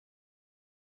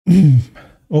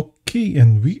Okay,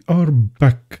 and we are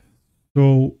back.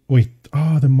 So, wait.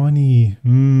 The money.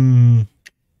 The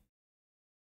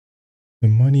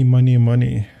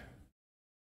money.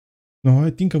 No, I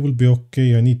think I will be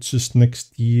okay. I need just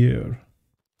next year.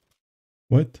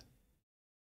 What?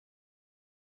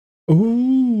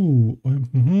 Oh.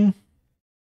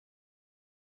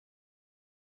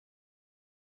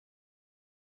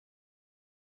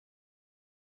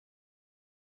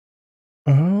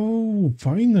 Oh,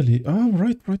 finally. Oh,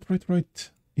 right.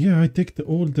 Yeah, I take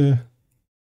all the...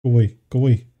 Go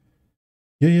away.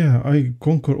 Yeah, I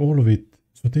conquer all of it.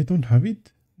 So they don't have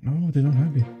it? No, they don't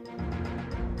have it.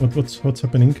 What's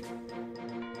happening?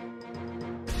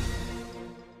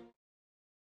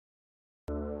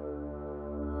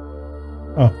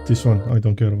 This one. I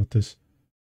don't care about this.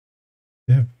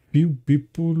 They have few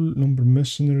people, number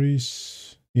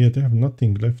mercenaries. Yeah, they have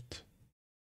nothing left.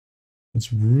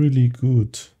 That's really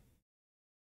good.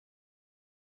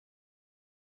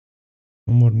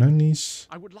 No more nannies.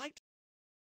 I would like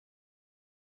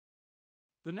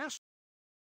the national.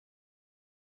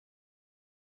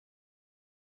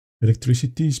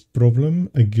 Electricity is problem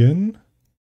again.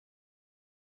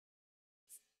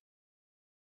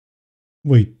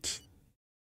 Wait.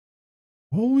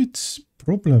 Oh, it's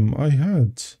problem I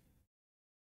had.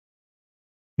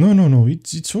 No.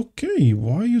 It's okay.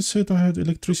 Why you said I had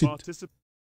electricity?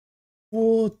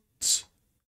 What?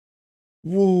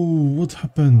 Whoa, what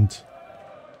happened?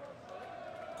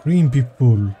 Green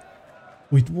people.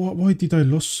 Wait, why did I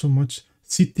lose so much?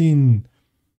 Sit in.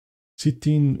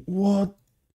 What?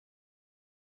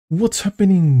 What's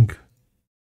happening?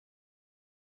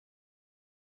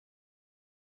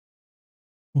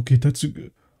 Okay, that's a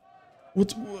good.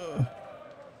 What?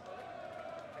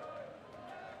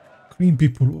 Green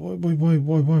people. Why?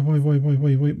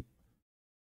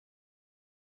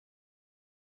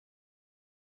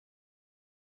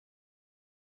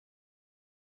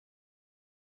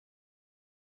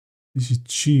 This is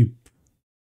cheap.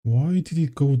 Why did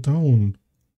it go down?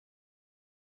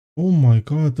 Oh my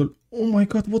god. Oh my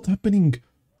god, what's happening?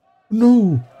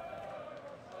 No.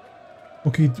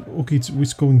 Okay,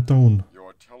 it's going down.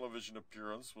 Your television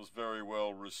appearance was very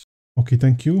well received. Okay,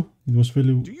 thank you. It was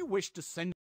very... Do you wish to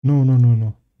send? No.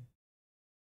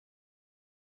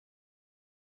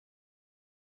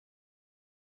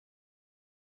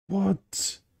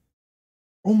 What?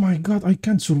 Oh my god, I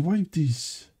can't survive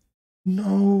this.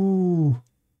 No.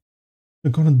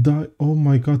 They're gonna die. Oh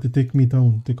my god, they take me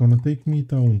down. They're gonna take me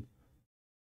down.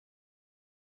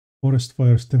 Forest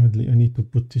fires, definitely. I need to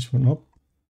put this one up.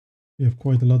 We have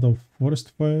quite a lot of forest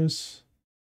fires.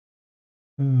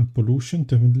 Pollution,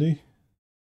 definitely.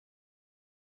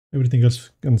 Everything else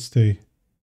can stay.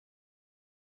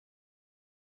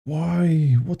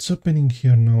 Why? What's happening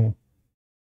here now?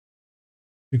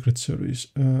 Secret Service.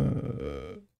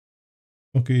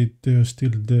 Okay, they're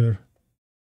still there.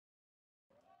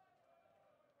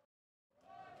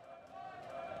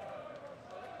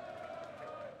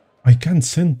 I can't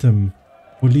send them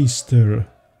police there.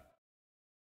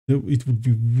 It would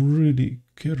be really...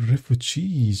 Get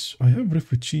refugees. I have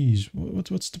refugees.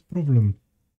 What's the problem?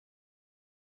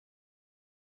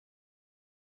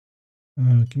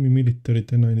 Give me military,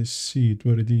 then I see it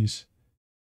where it is.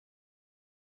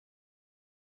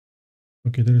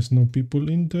 Okay, there is no people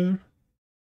in there.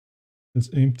 That's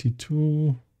empty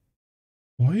too.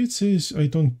 Why it says I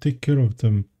don't take care of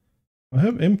them? I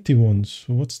have empty ones.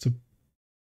 So what's the...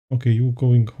 Okay, you're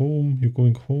going home.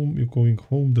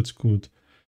 That's good.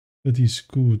 That is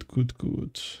good.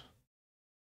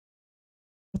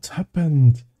 What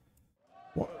happened?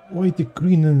 Why the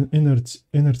green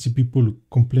energy people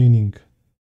complaining?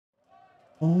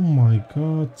 Oh my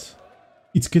god.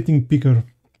 It's getting bigger.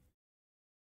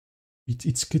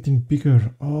 It's getting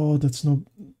bigger. Oh, that's not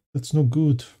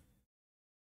good.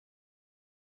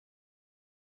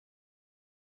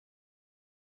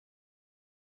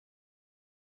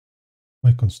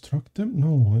 I construct them?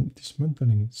 No, I'm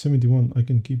dismantling. 71, I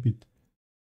can keep it.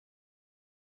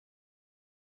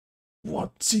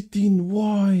 What's it in?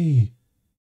 Why?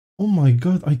 Oh my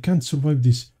god, I can't survive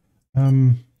this.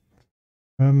 I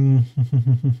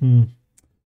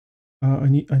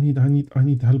need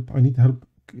help. I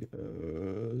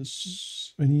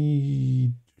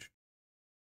need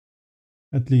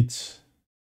athletes.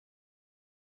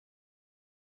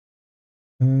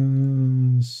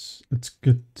 Let's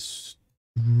get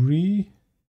 3.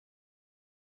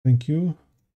 Thank you.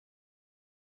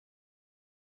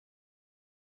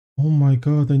 Oh my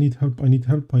god, I need help.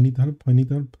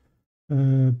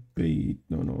 Paid.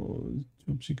 No.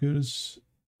 Job seekers.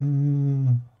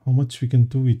 How much we can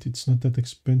do it? It's not that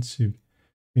expensive.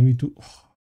 Can we do...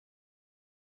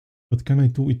 But can I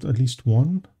do it at least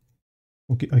one?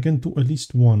 Okay, I can do at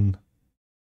least one.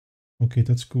 Okay,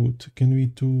 that's good. Can we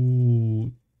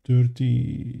do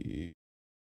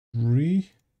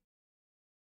 33?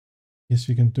 Yes,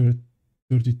 we can do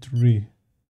 33.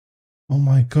 Oh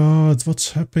my god,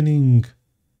 what's happening?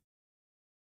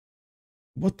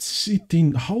 What's it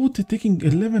in? How are they taking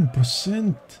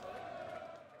 11%?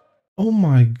 Oh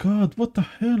my god, what the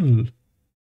hell?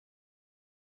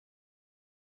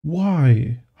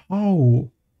 Why?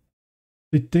 How?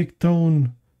 They take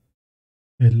down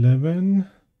 11,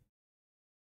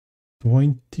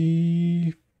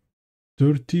 20,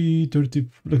 30, 30,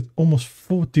 like almost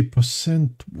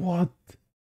 40%. What?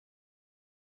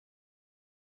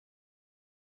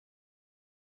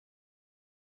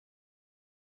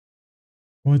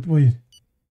 Wait.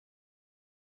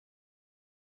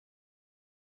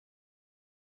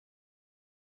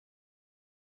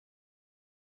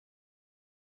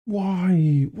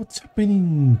 Why? What's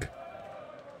happening?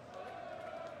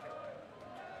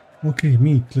 Okay,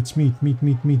 meet. Let's meet.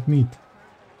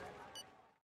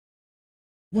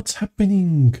 What's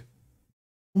happening?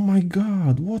 Oh my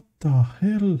god, what the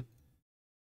hell?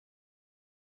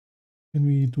 Can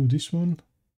we do this one?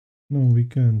 No, we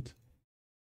can't.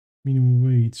 Minimum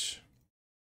wage.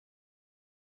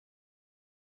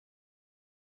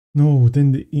 No,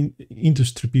 then the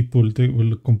industry people, they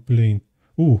will complain.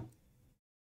 Oh,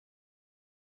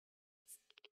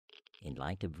 In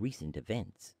light of recent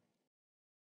events,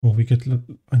 oh, we get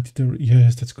anti-terror.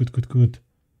 Yes, that's good.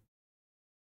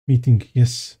 Meeting,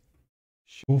 yes.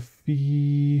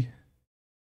 Coffee.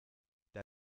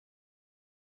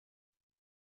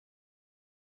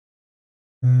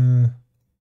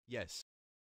 Yes.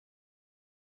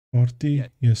 Party. Yeah.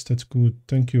 Yes, that's good.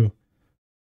 Thank you.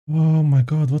 Oh my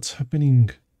god, what's happening?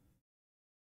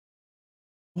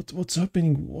 What's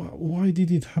happening? Why did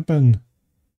it happen?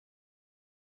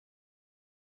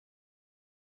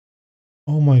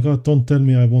 Oh my god, don't tell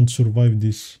me I won't survive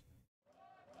this.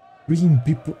 Bringing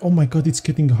people. Oh my god, it's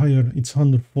getting higher. It's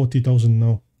 140,000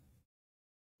 now.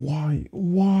 Why?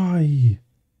 Why?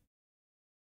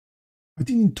 I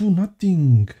didn't do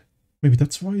nothing. Maybe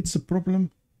that's why it's a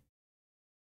problem.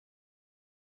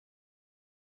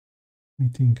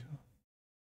 Meeting.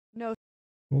 No.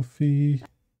 Coffee.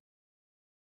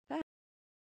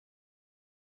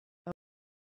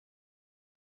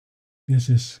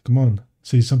 Yes. Come on.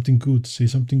 Say something good. Say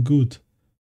something good.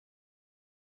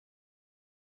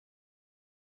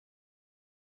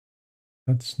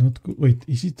 That's not good. Wait,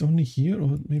 is it only here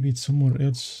or maybe it's somewhere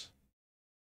else?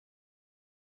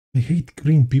 I hate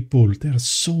green people. They are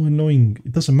so annoying.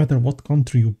 It doesn't matter what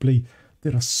country you play.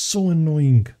 They are so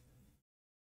annoying.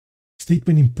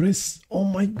 Statement in press. Oh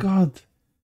my god.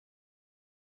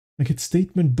 I get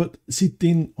statement, but sit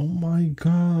in. Oh my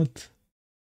god.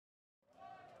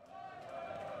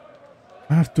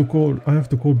 I have to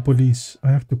call police.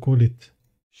 I have to call it.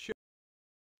 Sure.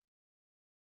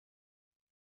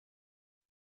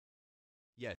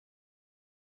 Yes.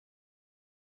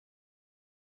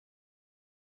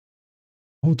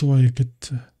 How do I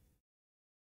get...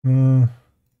 can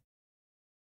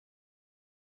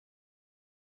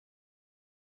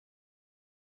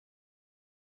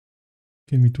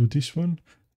we do this one?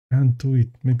 Can't do it.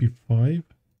 Maybe 5?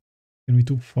 Can we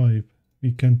do 5?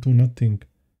 We can't do nothing.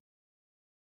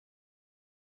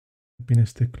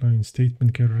 Happiness decline.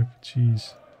 Statement care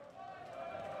refugees.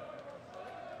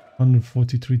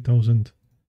 143,000.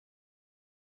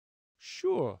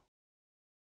 Sure.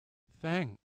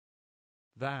 Thank.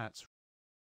 That's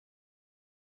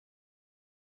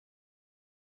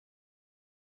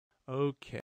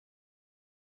okay.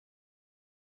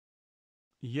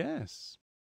 Yes.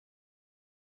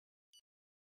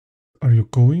 Are you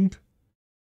going?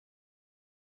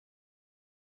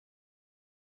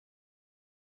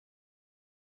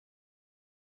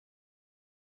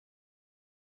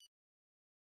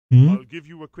 Hmm? I'll give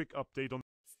you a quick update on.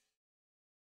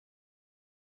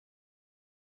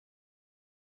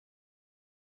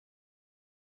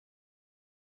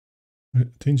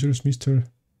 Dangerous, mister.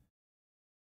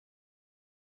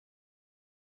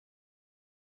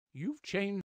 You've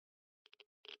changed.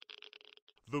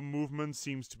 The movement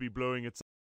seems to be blowing its.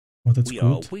 Oh, that's we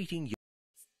are good. awaiting you.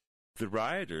 The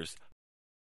rioters.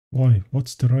 Why?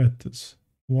 What's the riot?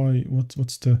 Why?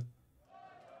 What's the...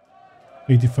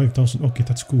 85,000. Okay,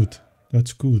 that's good.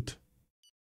 That's good.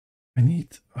 I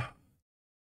need...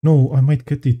 No, I might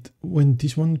get it when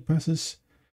this one passes.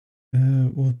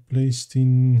 What placed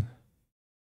in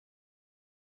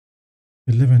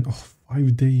 11? Oh,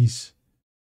 5 days.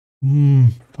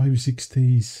 5-6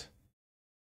 days.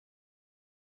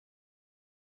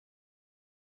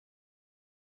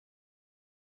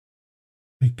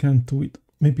 I can't do it.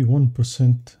 Maybe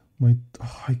 1% might.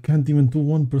 Oh, I can't even do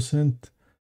 1%.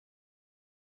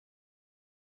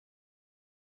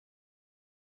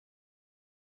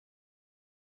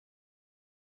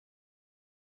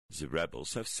 The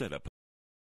rebels have set up.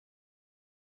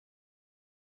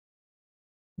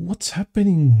 What's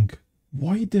happening?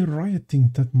 Why they're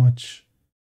rioting that much?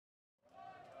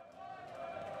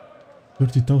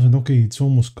 30,000. Okay, it's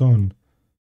almost gone.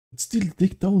 But still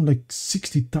take down like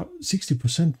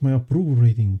 60% my approval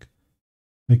rating.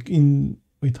 Like in,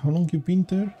 wait, how long you been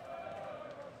there?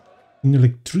 In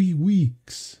like 3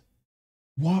 weeks.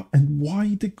 What? And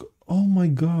why they, oh my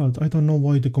god, I don't know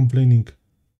why they're complaining.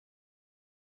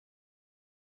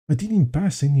 I didn't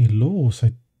pass any laws.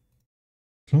 As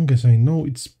long as I know,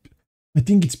 I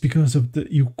think it's because of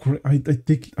the Ukraine. I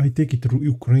take it through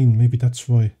Ukraine. Maybe that's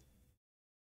why.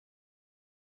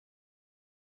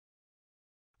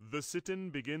 The sit-in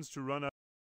begins to run out.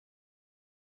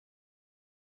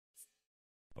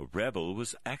 A rebel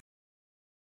was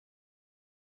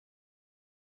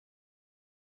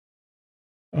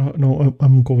No,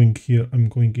 I'm going here. I'm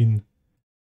going in.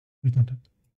 Wait, not that.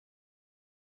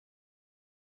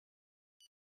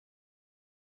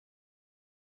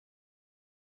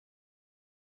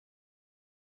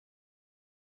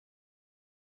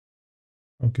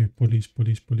 Okay, police.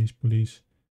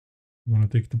 I'm gonna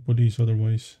take the police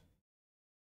otherwise.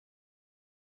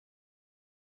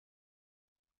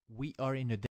 We are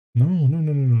in a...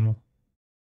 No.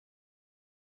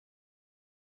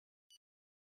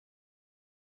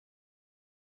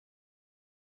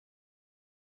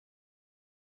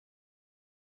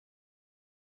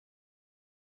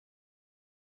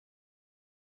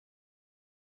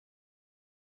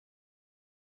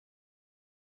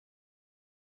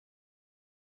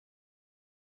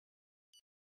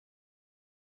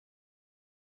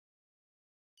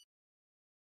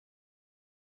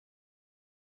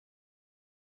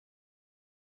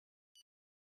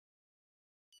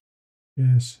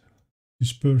 Yes.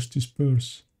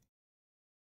 Disperse.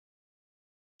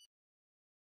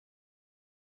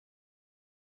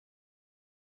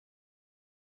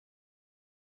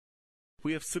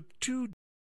 We have subdued.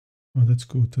 Oh, that's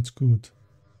good.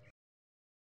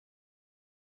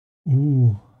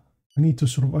 Ooh, I need to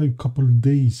survive a couple of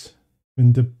days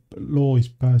when the law is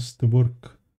passed, the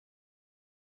work.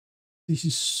 This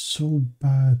is so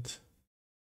bad.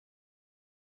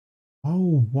 How?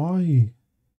 Why?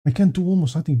 I can't do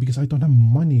almost nothing because I don't have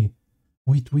money.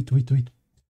 Wait.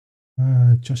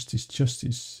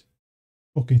 Justice.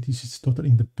 Okay, this is total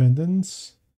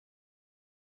independence.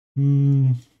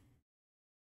 Amnesty,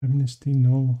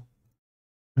 no.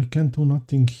 I can't do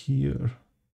nothing here.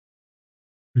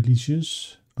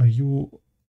 Religious, are you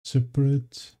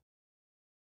separate?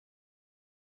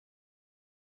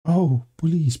 Oh,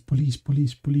 police.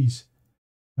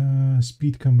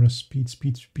 Speed camera,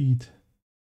 speed.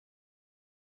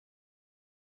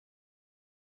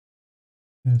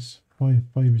 Yes, 5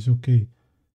 is okay.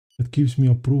 That gives me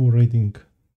approval rating.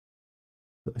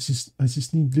 I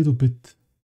just need little bit.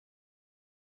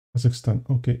 Kazakhstan,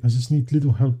 okay, I just need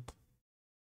little help.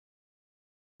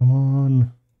 Come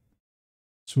on.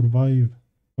 Survive.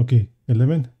 Okay,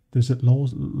 11. There's a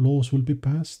laws will be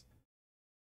passed.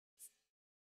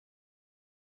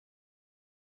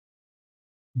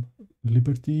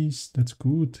 Liberties, that's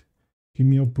good. Give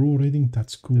me a pro rating,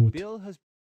 that's good. The bill has...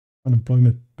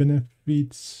 Unemployment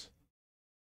benefits.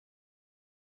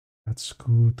 That's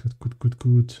good.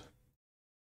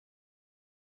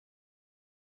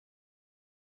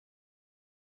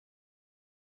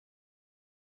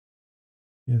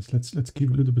 Yes, let's give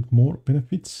a little bit more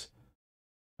benefits.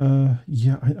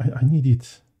 Yeah, I need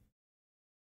it.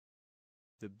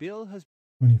 The bill has...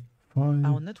 25.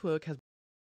 Our network has...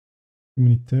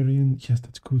 Humanitarian. Yes,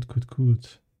 that's good.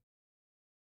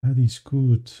 That is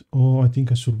good. Oh, I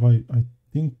think I survived. I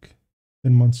think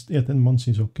 10 months. Yeah, 10 months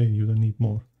is okay. You don't need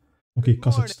more. Okay,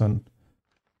 Kazakhstan.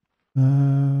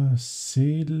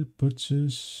 Sale,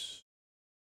 purchase.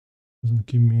 Doesn't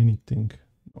give me anything.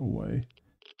 No way.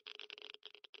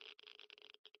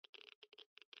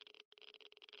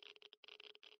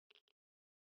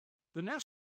 The national...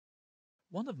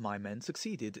 One of my men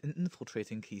succeeded in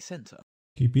infiltrating key center.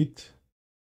 Keep it.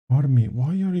 Army,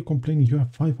 why are you complaining? You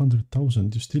have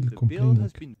 500,000. You're still The complaining. bill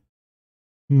has been...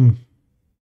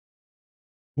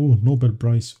 Oh, Nobel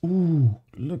Prize. Ooh,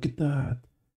 look at that.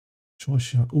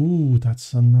 Joshua. Ooh,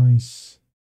 that's a nice.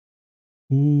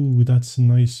 Ooh, that's a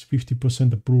nice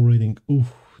 50% approval rating. Ooh,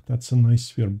 that's a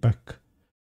nice. We're back.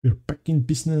 We're back in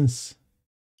business.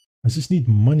 I just need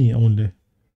money only.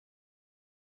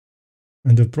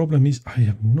 And the problem is I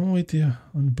have no idea.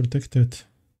 Unprotected.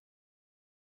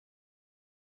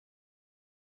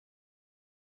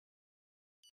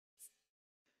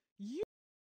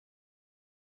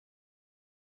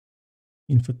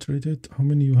 Infiltrated. How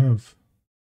many you have?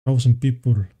 1,000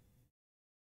 people.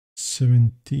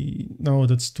 70. No,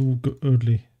 that's too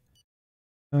early.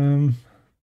 I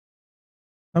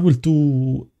will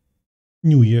do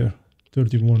New Year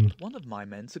 31. One of my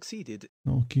men succeeded.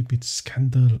 No, keep it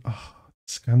scandal.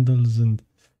 Scandals and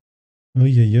oh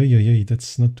yeah.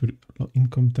 That's not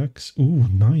income tax. Oh, The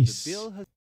nice. bill has.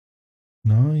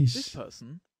 Nice. This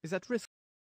person is at risk.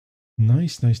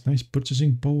 Nice.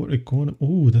 Purchasing power economy.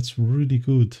 Oh, that's really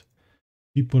good.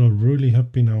 People are really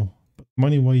happy now. But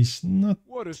money-wise, not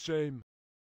What a shame.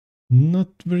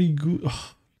 very good.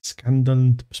 Scandal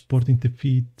and sporting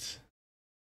defeat.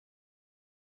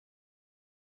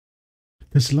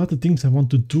 There's a lot of things I want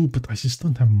to do, but I just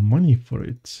don't have money for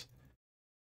it.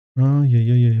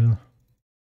 Yeah.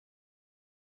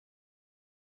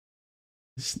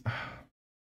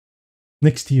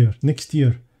 Next year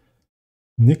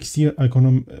I'm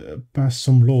gonna pass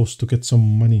some laws to get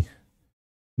some money.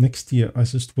 Next year, I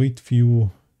just wait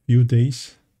few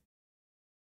days.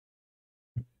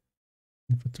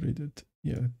 Infiltrated.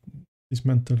 Yeah,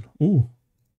 dismantle. Oh,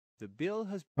 The bill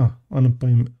has.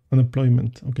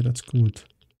 unemployment. Okay, that's good.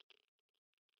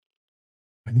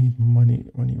 I need money.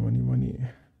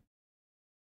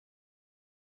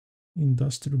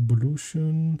 Industrial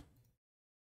pollution.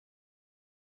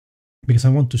 Because I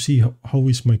want to see how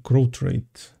is my growth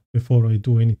rate before I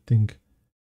do anything.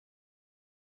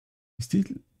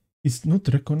 It's not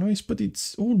recognized, but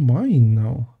it's all mine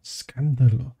now.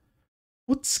 Scandal.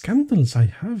 What scandals I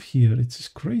have here? It's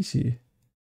just crazy.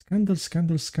 Scandal. This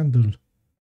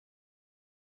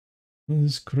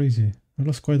is crazy. I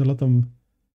lost quite a lot of...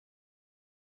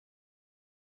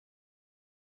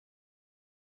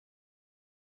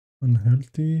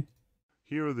 Unhealthy.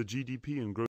 Here are the GDP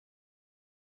and growth.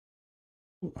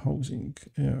 Housing.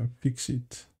 Yeah, fix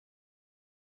it.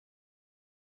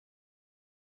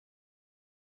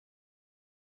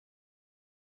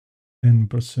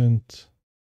 %.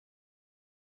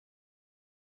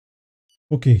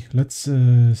 Okay, let's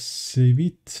save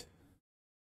it.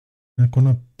 I'm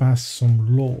gonna pass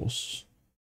some laws.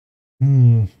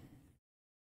 I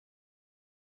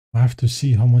have to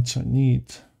see how much I need.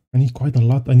 I need quite a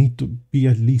lot. I need to be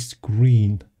at least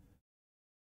green.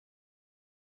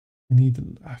 I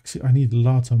need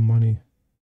lots of money.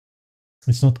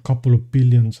 It's not a couple of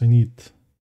billions I need.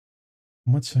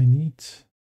 How much I need?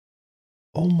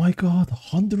 Oh my god,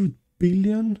 100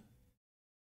 billion?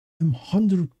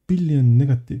 100 billion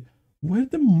negative. Where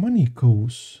the money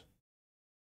goes?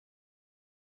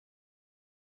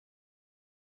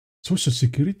 Social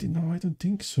Security? No, I don't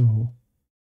think so.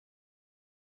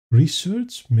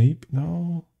 Research? Maybe.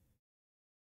 No.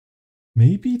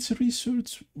 Maybe it's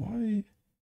research. Why?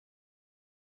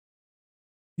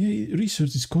 Yeah,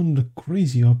 research is going like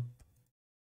crazy up.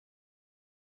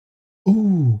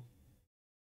 Oh,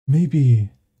 maybe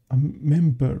a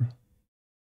member.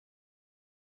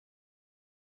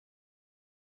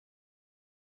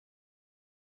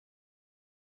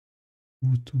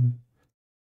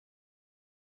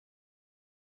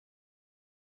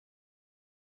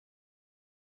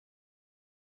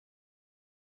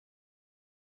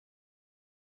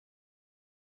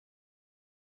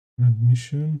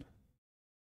 Admission.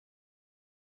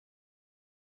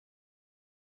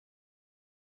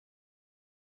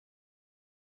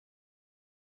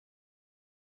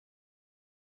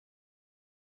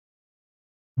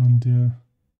 And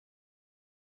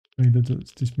failure to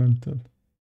dismantle.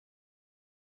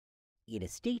 In a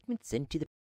statement sent to the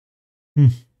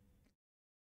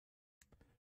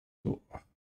So,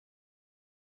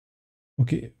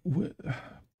 okay,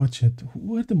 budget.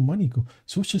 Where the money go?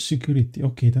 Social Security.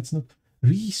 Okay, that's not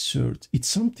research. It's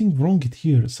something wrong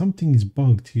here. Something is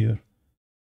bugged here.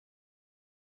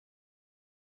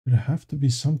 There have to be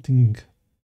something.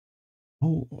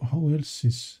 How else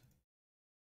is?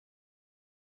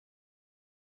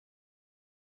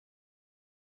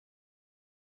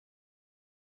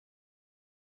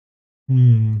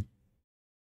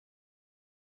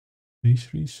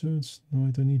 Base research? No,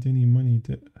 I don't need any money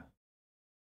there.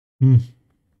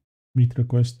 Meet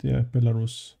request, yeah,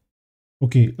 Belarus.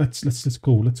 Okay, let's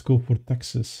go. Let's go for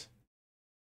taxes.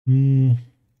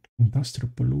 Industrial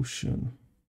pollution.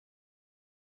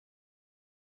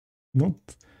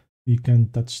 Nope. We can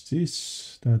touch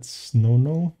this. That's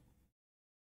no.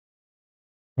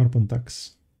 Carbon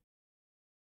tax.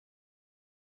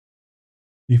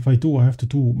 If I do, I have to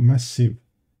do massive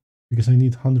because I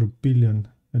need 100 billion,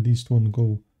 at least one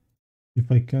go. If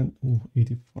I can,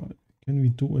 85. Can we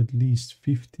do at least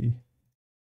 50?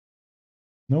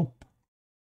 Nope.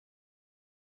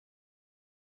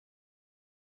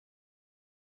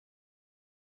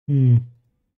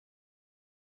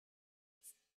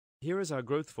 Here is our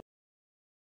growth for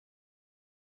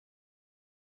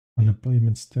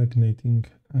Unemployment stagnating.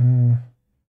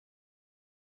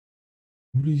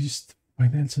 Released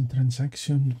finance and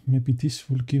transaction. Maybe this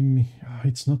will give me.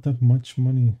 It's not that much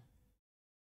money.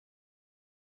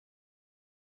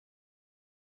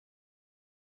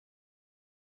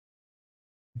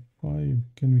 Five.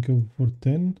 Can we go for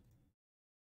 10?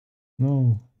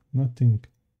 No, nothing.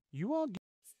 You are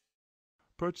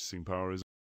purchasing power is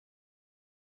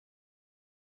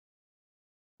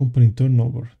Company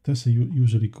turnover. That's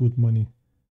usually good money.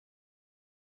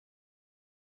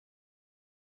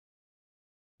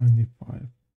 95.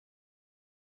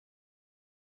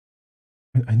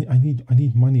 I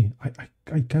need money.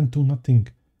 I can't do nothing.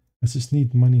 I just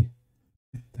need money.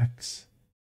 Tax.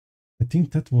 I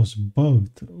think that was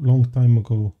bugged a long time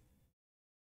ago.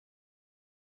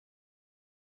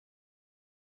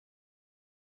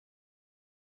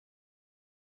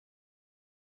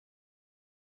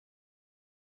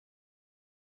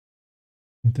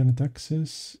 Internet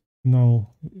access. No,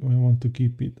 I want to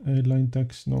keep it. Airline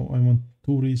tax. No, I want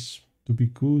tourism to be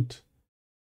good.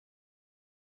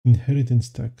 Inheritance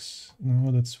tax. No,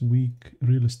 that's weak.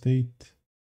 Real estate.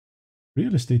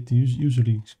 Real estate is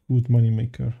usually good money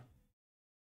maker.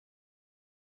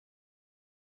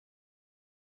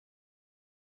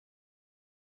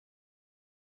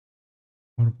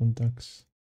 Carbon tax.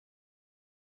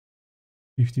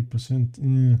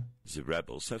 50%. the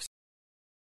rebels have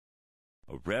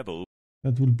a rebel.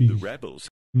 That will be. The rebels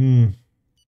 8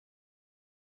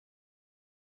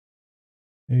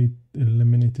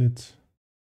 eliminated.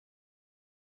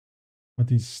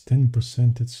 But it's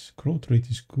 10%. Its growth rate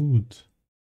is good.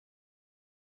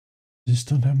 Just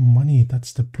don't have money.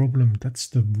 That's the problem. That's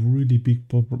the really big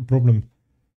problem.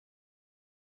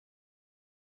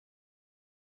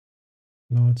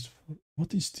 Large.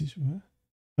 What is this? An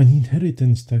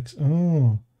inheritance tax.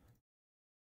 Oh.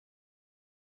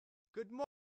 good morning.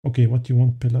 Okay, what do you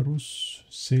want, Belarus?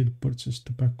 Sale, purchase,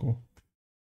 tobacco.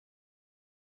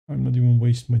 I'm not even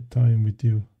waste my time with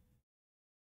you.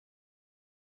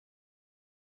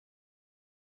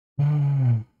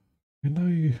 Can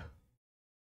I...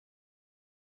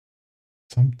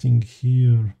 Something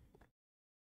here.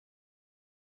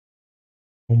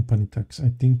 Company tax. I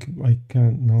think I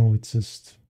can't. No, it's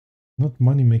just not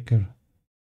money maker.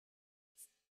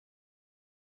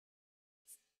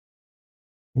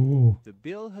 Oh, The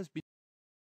bill has been.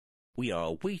 we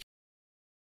are waiting.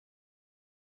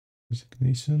 The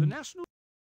resignation. national.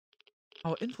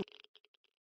 Our info.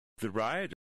 The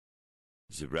riot.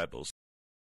 The rebels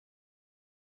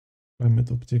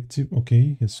Climate objective.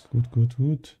 Okay, yes,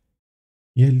 good.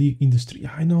 Yeah, league industry.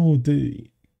 I know the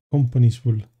companies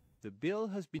will The bill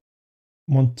has been.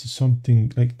 want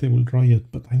something like they will riot,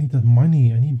 but I need that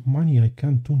money. I need money. I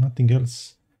can't do nothing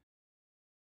else.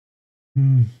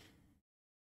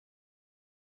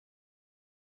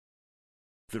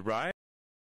 the riot.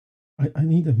 I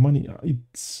need that money.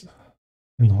 It's,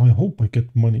 and I hope I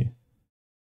get money.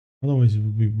 Otherwise, it will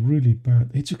be really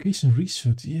bad. Education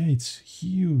research. Yeah, it's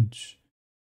huge.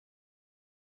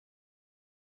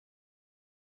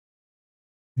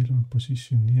 Middle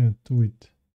position. Yeah, do it.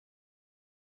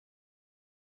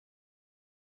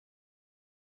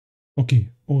 Okay.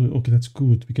 Oh, okay. That's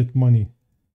good. We get money.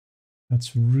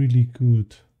 That's really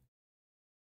good.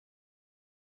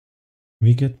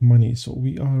 We get money, so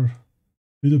we are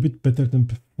a little bit better than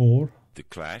before. The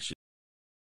clash.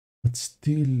 But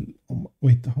still,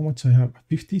 wait, how much I have?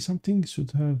 50 something?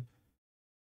 Should have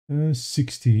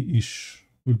 60-ish.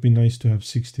 Would be nice to have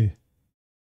 60.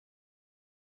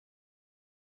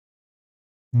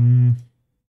 Can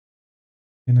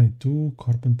I do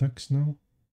carbon tax now?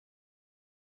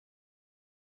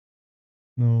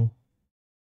 No.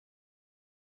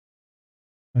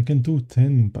 I can do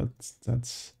 10, but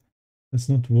that's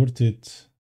not worth it.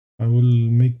 I will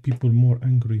make people more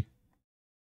angry.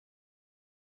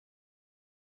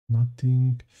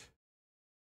 Nothing.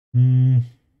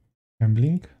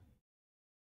 Gambling?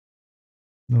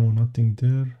 No, nothing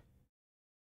there.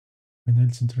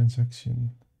 Finance and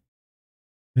transaction.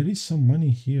 There is some money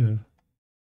here.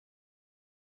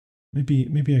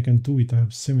 Maybe I can do it. I have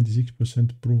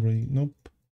 76% approval rate. Nope.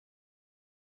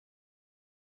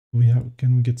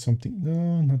 Can we get something?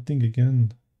 No, nothing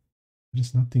again.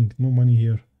 There's nothing. No money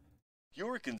here.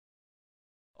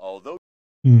 Although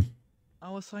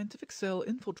Our scientific cell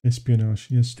infiltrated. Espionage.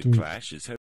 Yes, The do it. clashes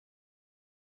have.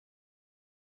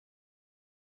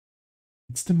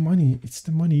 It's the money. It's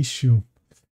the money issue.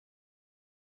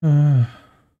 I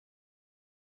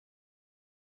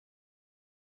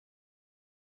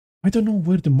don't know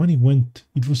where the money went.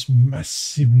 It was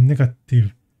massive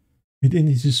negative. And then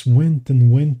it just went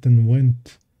and went and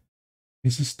went. I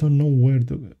just don't know where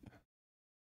the...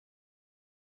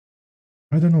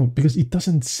 I don't know, because it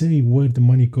doesn't say where the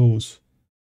money goes.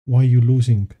 Why are you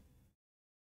losing?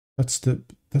 That's the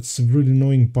really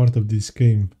annoying part of this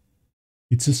game.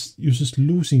 It's just, you're just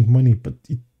losing money, but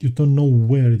you don't know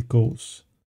where it goes.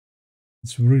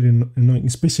 It's really annoying,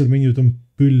 especially when you don't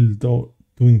build or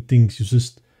doing things. You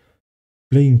just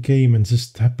playing game and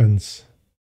just happens.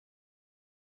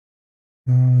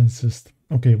 It's just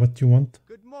okay. What do you want?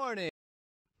 Good morning.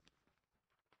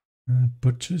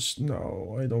 Purchase?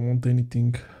 No, I don't want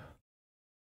anything.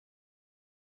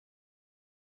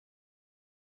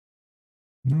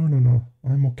 No.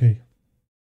 I'm okay.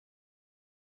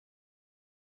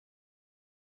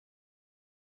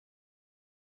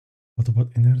 What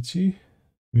about energy?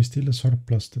 We still a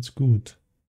surplus. That's good.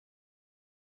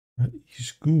 That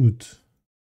is good.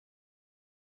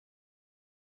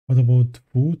 What about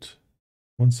food?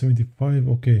 175.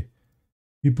 Okay.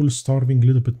 People starving a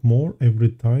little bit more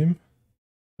every time.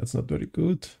 That's not very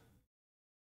good.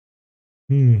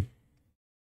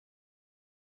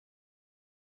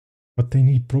 But they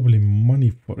need probably money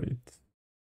for it.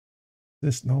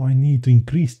 This now I need to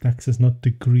increase taxes, not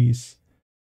decrease.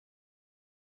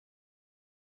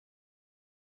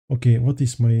 Okay, what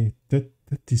is my that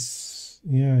is,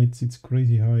 yeah, it's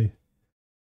crazy high.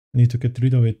 I need to get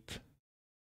rid of it.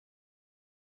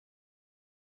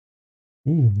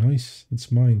 Ooh, nice.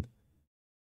 It's mine.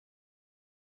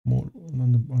 More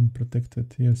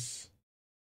unprotected, yes.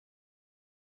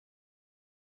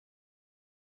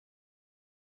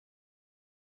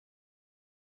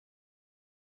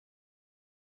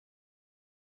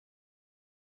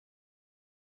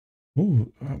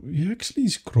 Oh, he actually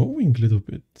is growing a little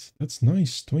bit. That's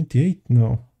nice. 28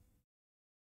 now.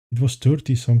 It was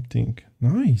 30 something.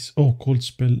 Nice. Oh, cold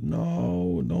spell.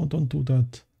 No, don't do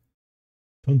that.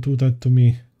 Don't do that to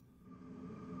me.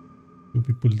 2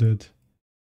 people dead.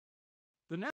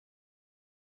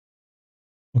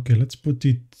 Okay, let's put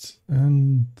it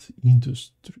and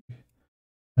industry.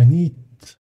 I need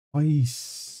high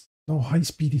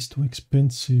speed is too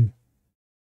expensive.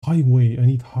 Highway, I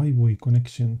need highway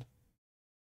connection.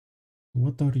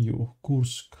 What are you?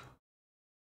 Kursk.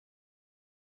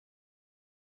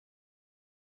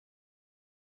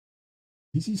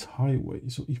 This is highway,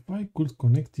 so if I could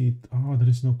connect it, there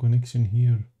is no connection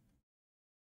here.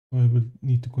 So I will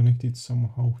need to connect it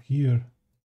somehow here.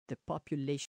 The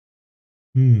population.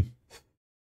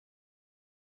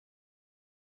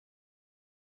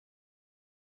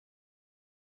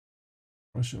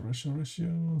 Russia.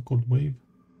 Cold wave.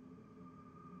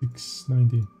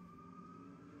 690.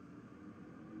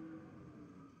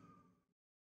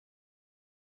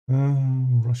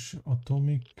 Russia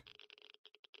atomic.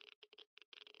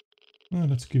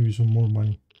 Let's give you some more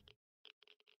money.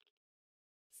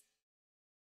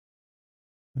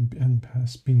 And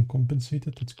has been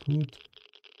compensated. That's good.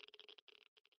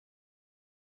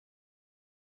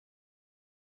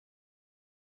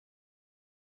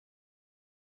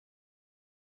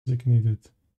 Designated.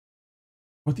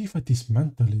 What if I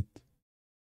dismantle it?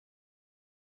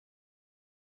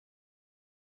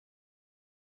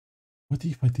 What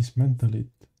if I dismantle it?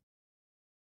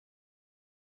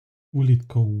 Will it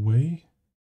go away?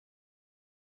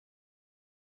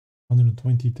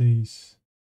 120 days.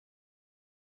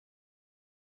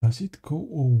 Does it go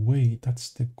away? That's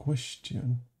the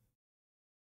question.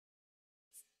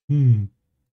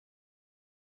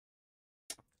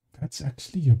 That's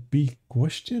actually a big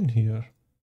question here.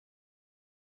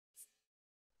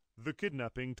 The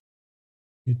kidnapping.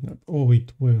 Oh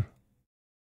wait, where?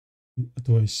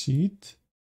 Do I see it?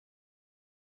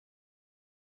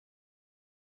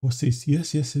 What's this?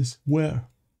 Yes. Where?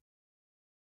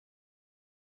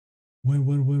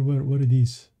 Where it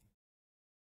is?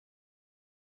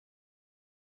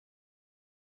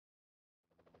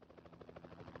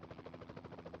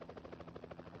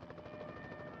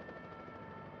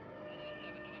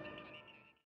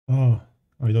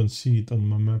 I don't see it on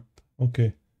my map.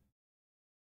 Okay.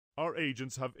 Our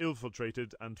agents have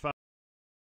infiltrated and found.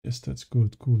 Yes, that's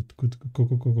good. Go.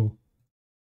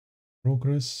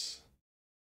 Progress.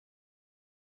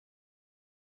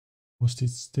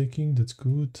 Hostage taking, that's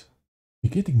good.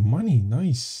 We're getting money,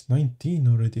 nice. 19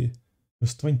 already.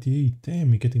 That's 28.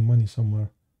 Damn, we're getting money somewhere.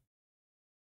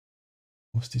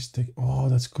 Hostage take. Oh,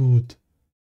 that's good.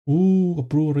 Ooh,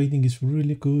 approval rating is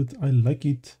really good. I like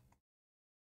it.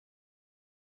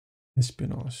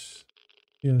 Espionage.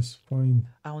 Yes, fine.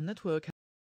 Our network.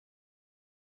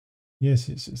 Yes.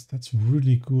 That's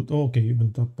really good. Oh, okay,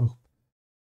 even top up.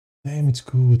 Damn, it's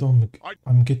good. Oh,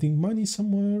 I'm getting money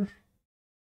somewhere.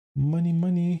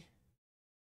 Money.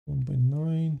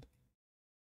 1.9.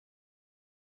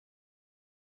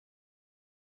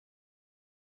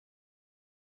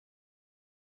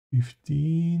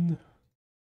 15.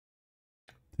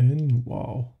 10.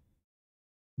 Wow.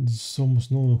 There's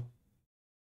almost no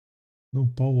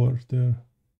power there.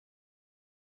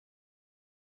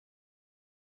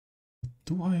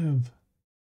 Do I have...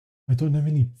 I don't have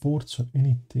any ports or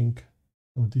anything.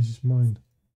 Oh, this is mine.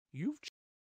 You've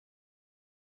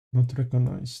Not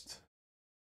recognized.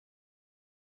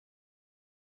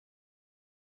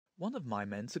 One of my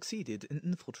men succeeded in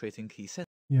infiltrating key settings.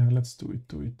 Yeah, let's do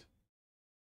it.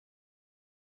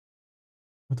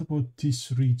 What about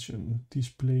this region?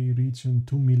 Display region,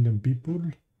 2 million people.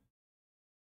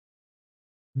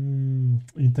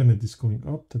 Internet is going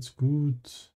up, that's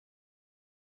good.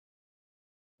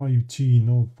 5G,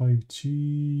 no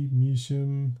 5G,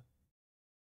 museum.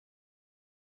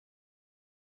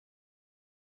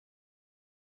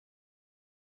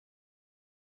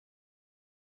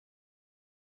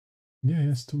 Yeah,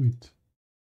 let's do it.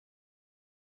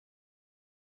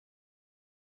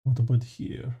 What about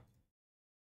here?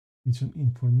 Region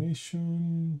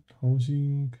information,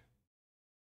 housing,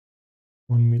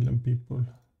 1 million people.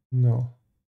 No.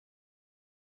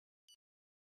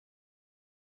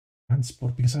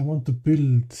 Transport, because I want to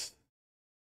build.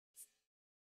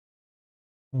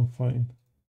 Oh, fine.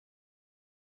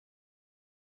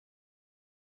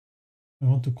 I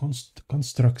want to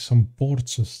construct some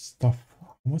ports and stuff.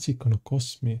 What's it gonna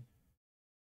cost me?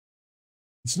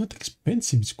 It's not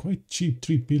expensive, it's quite cheap,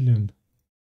 3 billion.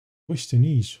 Question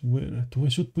is, where do I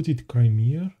should put it?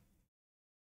 Crimea?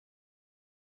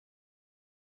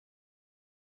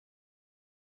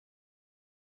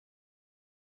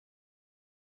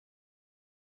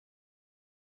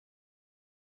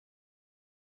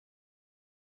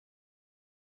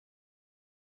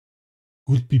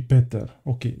 Could be better.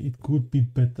 Okay, it could be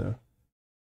better.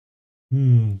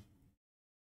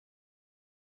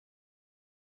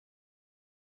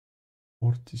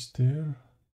 Port is there.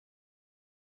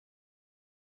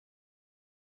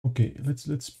 Okay,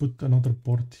 let's put another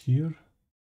port here.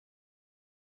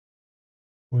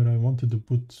 Where I wanted to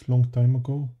put long time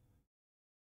ago.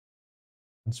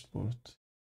 Transport.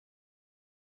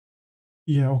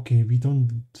 Yeah, okay, we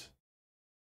don't...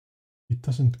 It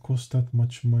doesn't cost that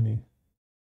much money.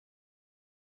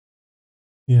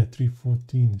 Yeah,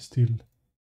 314 still.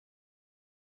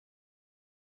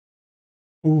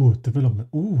 Oh, development.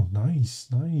 Oh, nice.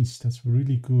 That's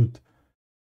really good.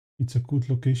 It's a good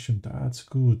location. That's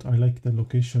good. I like the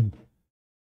location.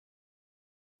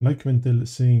 Like when they're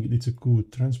saying it's a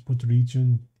good transport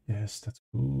region. Yes, that's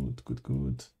good.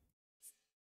 Good.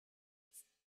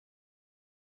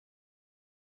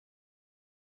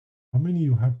 How many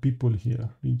you have people here?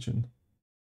 Region.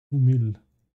 2 mil.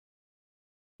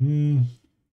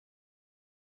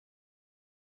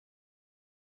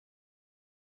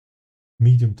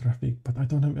 Medium traffic, but I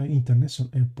don't have an international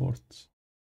airport.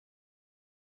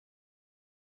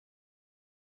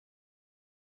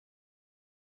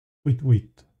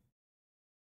 Wait.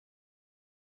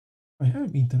 I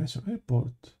have international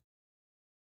airport.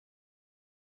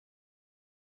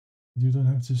 You don't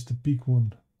have just the big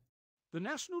one. the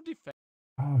national defense.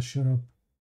 Ah, shut up.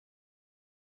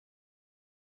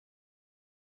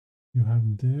 You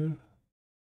have there.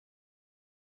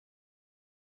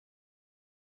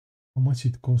 How much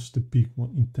it costs the big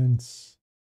one? Intense.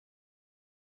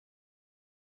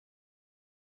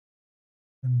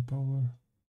 And power.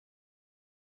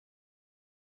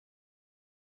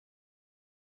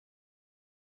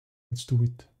 Let's do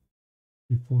it.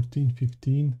 14,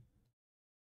 15.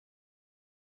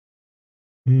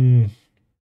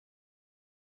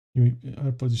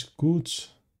 Airport is good.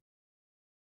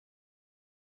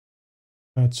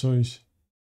 Bad choice.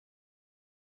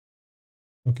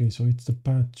 Okay, so it's the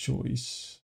bad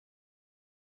choice.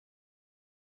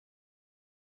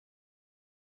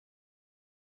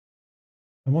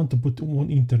 I want to put one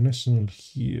international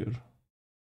here.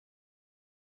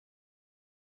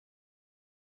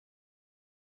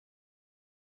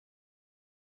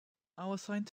 Our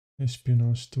scientific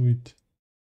Espionage, do it.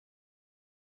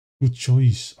 Good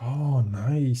choice. Oh,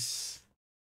 nice.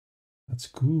 That's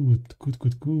good.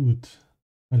 Good.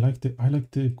 I like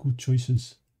the good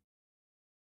choices.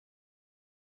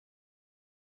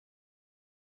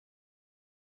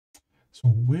 So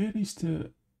where is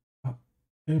the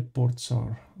airports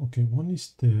are? Okay, one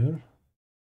is there.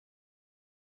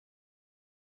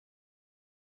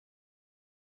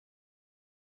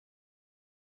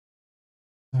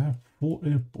 I have 4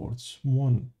 airports.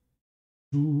 1,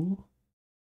 2.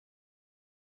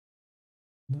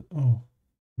 Oh,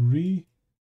 3.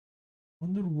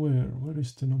 Wonder where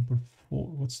is the number 4?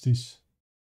 What's this?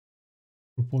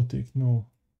 Robotic, no.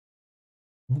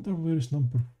 Wonder where is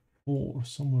number 4?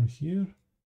 Somewhere here?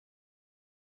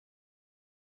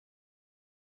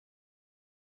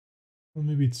 Or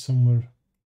maybe it's somewhere.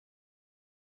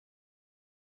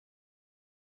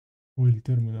 Oil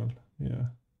terminal, yeah.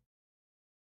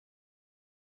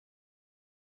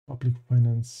 Public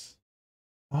finance.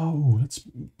 Oh, let's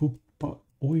put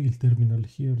oil terminal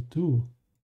here too.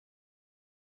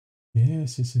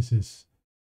 Yes.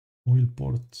 Oil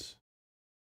ports.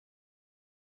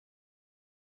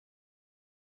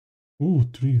 Oh,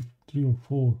 three or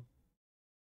four.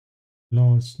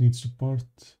 Large needs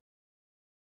support.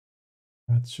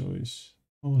 Bad choice.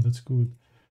 Oh, that's good.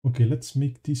 Okay, let's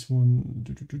make this one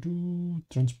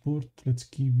transport. Let's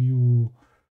give you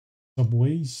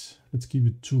subways. Let's give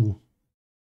you 2.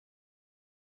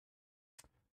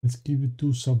 Let's give you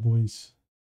 2 subways.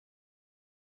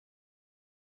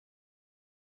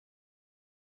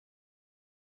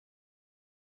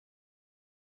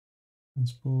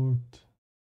 Transport.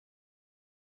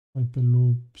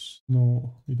 Hyperloops.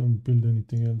 No, we don't build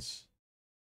anything else.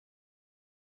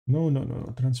 No.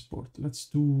 Transport. Let's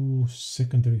do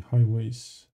secondary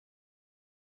highways.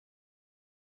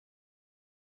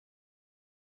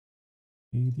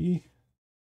 80.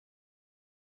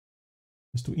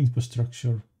 Let's do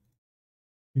infrastructure.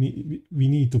 We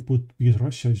need to put, because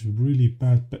Russia is really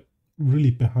bad,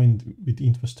 really behind with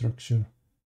infrastructure.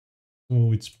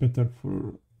 So it's better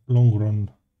for long run.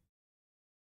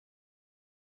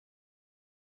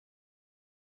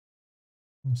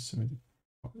 Oh,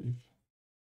 75.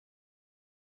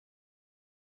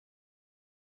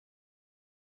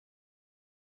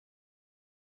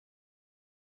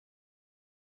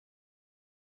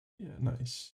 Yeah,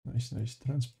 nice.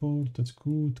 Transport, that's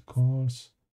good. Cars.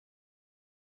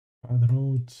 Bad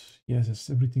road. Yes,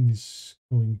 everything is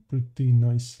going pretty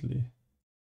nicely.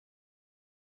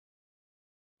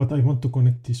 But I want to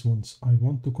connect these ones.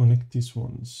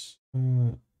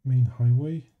 Main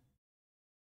highway.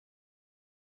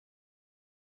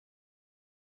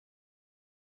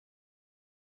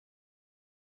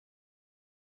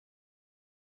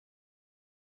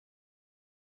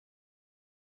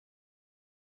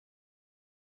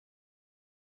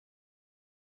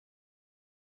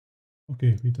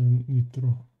 Okay, we don't need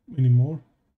to anymore.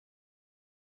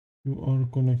 You are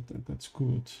connected. That's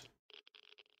good.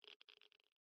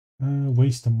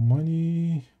 Waste of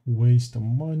money.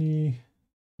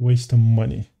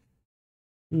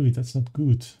 Ooh, that's not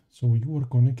good. So you are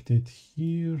connected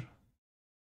here.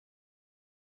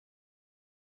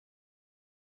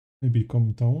 Maybe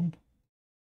come down.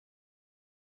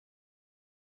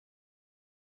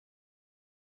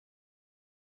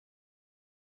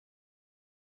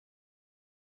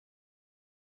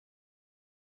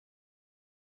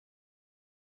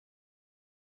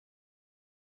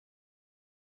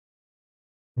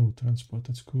 Road transport,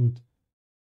 that's good.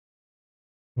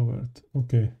 Covered.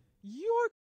 Okay. You're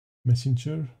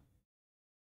Messenger.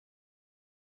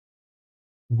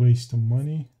 Waste of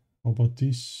money. How about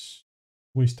this?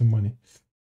 Waste of money.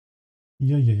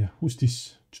 Yeah. Who's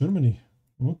this? Germany.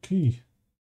 Okay.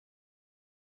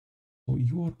 So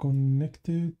you are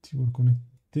connected.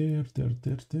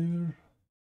 There.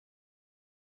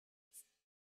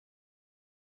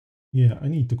 Yeah, I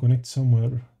need to connect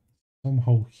somewhere.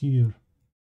 Somehow here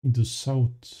into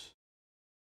south.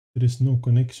 There is no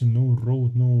connection, no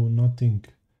road, no nothing.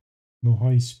 No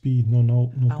high speed, no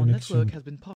Our connection. network has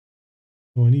been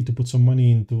So I need to put some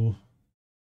money into,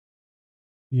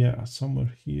 yeah,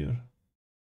 somewhere here.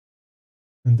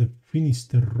 And then finish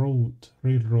the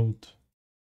railroad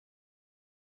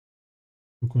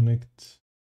to connect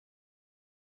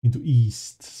into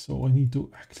east. So I need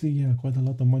to actually, yeah, quite a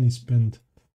lot of money spent.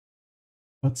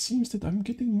 But seems that I'm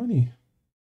getting money.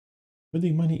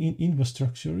 Spending money in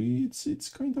infrastructure, it's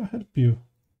kind of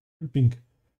helping.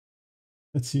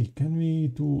 Let's see, can we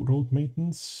do road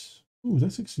maintenance? Oh,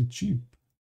 that's actually cheap.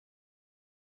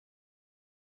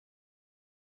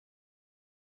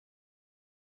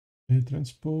 Air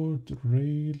transport,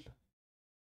 rail,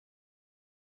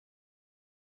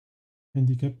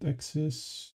 handicapped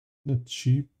access, not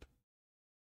cheap.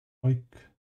 Bike.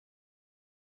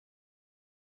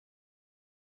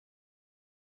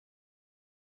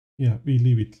 Yeah, we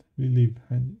leave it. We leave.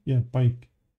 Yeah, bike.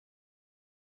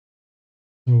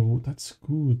 So that's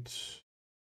good.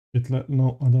 It's like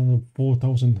now another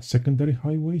 4,000 secondary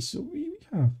highways. So we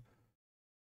have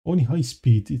only high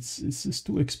speed. It's just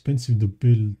too expensive to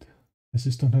build. I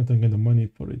just don't have the kind of money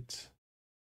for it.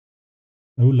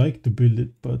 I would like to build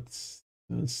it, but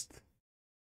just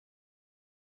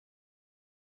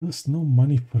there's no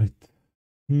money for it.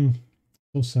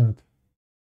 So sad.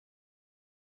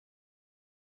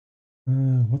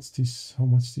 What's this? How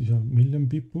much is a million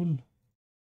people?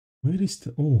 Where is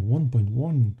the... Oh,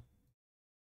 1.1.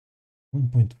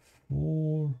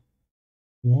 1.4.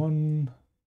 1.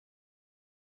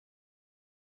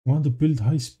 I want to build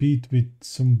high speed with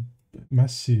some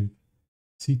massive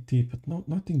city, but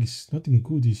nothing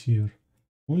good is here.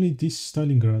 Only this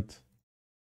Stalingrad.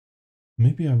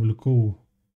 Maybe I will go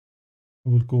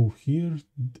here,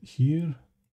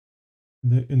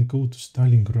 and go to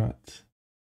Stalingrad.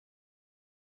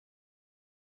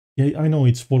 Yeah, I know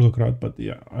it's Volgograd, but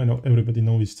yeah, I know everybody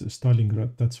knows it's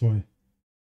Stalingrad, that's why.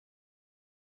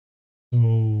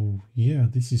 So yeah,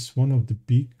 this is one of the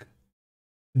big,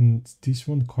 and this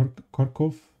one,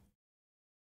 Kharkov.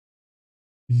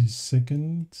 This is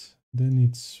second, then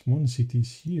it's one city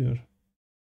is here.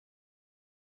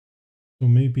 So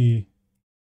maybe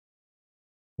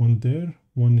one there,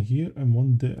 one here, and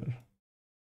one there.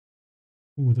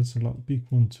 Oh, that's a lot, big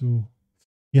one too.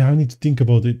 Yeah, I need to think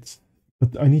about it,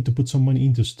 but I need to put some money in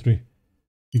industry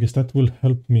because that will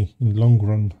help me in the long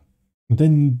run. And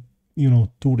then, you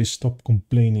know, tourists stop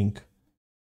complaining.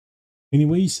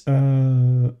 Anyways,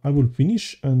 I will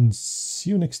finish and see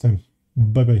you next time.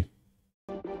 Bye bye.